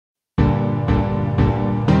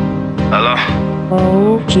Hello?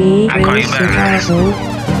 OG. I'm calling you back.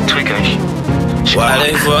 Tweaking. Why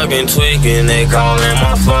they fucking tweaking? They calling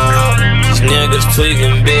my phone. These niggas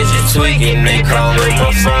tweaking, bitches tweaking. They calling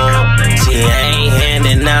my phone. See, I ain't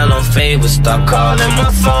handing out no favors. Stop calling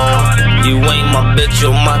my phone. You ain't my bitch,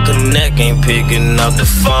 you're my connect. Ain't picking up the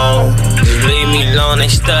phone. Just leave me alone. They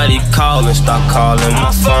study calling. Stop calling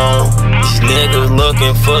my phone. These niggas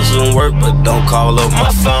looking for some work, but don't call up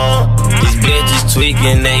my phone. These bitches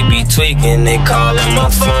tweaking, they be tweaking. They calling my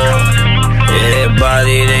phone.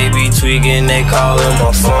 Everybody, they be tweaking, they callin'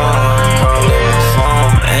 my phone.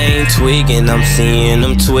 I ain't tweaking, I'm seeing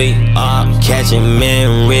them tweak. Catching me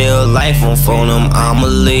in real life on phone, I'ma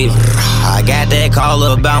leave. I got that call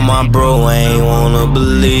about my bro, I ain't wanna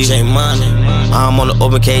believe. J Money, I'm on the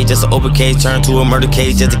open cage, just an open cage, turn to a murder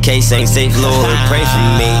cage, just in case ain't safe, Lord, pray for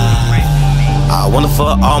me. I wanna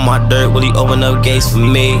fuck all my dirt, will he open up gates for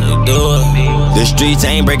me? The streets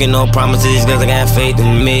ain't breaking no promises, cause I got faith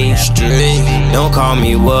in me. Don't call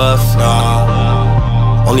me Wolf,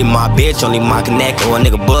 no. Only my bitch, only my connect, or a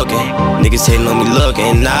nigga booking. Niggas hating on me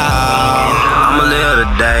looking, nah. I'ma live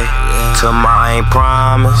today, tomorrow ain't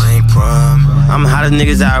promise. I'm hottest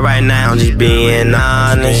niggas out right now, I'm just being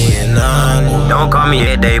honest. Don't call me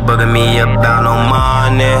every day, bugging me about no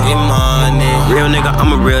money. Real nigga,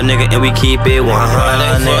 I'm a real nigga, and we keep it 100.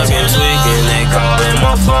 They fucking tweaking, they callin'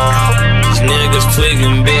 my phone. These niggas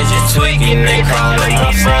tweaking, bitches tweaking, they callin'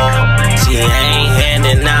 my phone. See, I ain't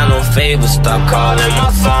handing out no favors, stop calling my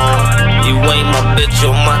phone. You ain't my bitch,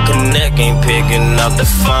 you're my connect, ain't picking up the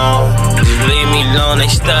phone. Just leave me alone, they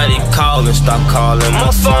study calling, stop calling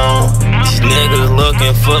my phone. These niggas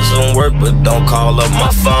looking for some work, but don't call up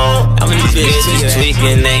my phone. These bitches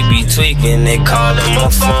tweaking, they be tweaking, they callin' my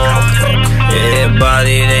phone.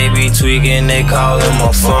 Everybody, they be tweaking, they callin'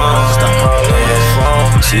 my phone. Stop calling my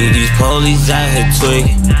phone. See these police out here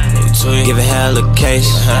tweaking, giving hella case.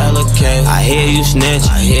 I hear you snitch,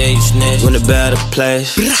 when a better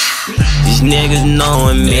place. These niggas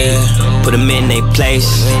knowing me, put them in they place.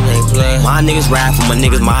 My niggas rap for my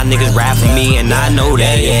niggas rap for me, and I know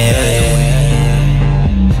that, yeah.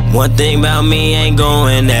 One thing about me ain't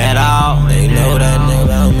going at all. They know that nigga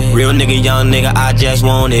about me. Real nigga, young nigga, I just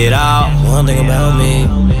want it all. One thing about me,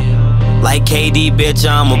 like KD, bitch,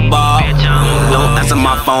 I'm a ball. Don't answer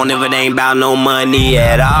my phone if it ain't about no money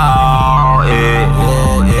at all.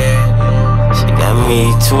 She got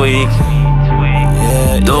me tweaking.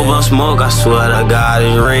 Dope on smoke, I swear to God,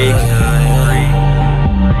 it's reek.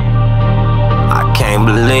 I can't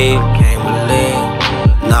believe,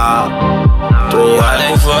 nah. Why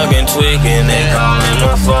they fucking tweaking, they callin'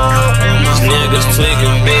 my phone. These niggas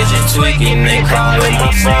tweaking, bitches tweaking, they callin'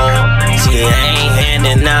 my phone. See, I ain't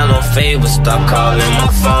handing out no favors, stop calling my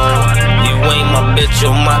phone. You ain't my bitch,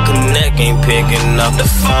 you're my connect, ain't picking up the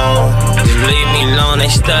phone. Just leave me alone, they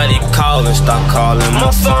study calling, stop calling my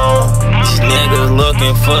phone. These niggas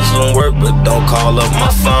looking for some work, but don't call up my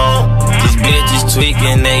phone. These bitches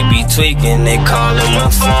tweaking, they be tweaking, they callin' my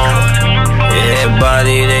phone.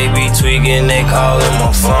 Everybody, they be tweaking, they callin'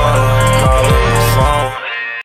 my phone.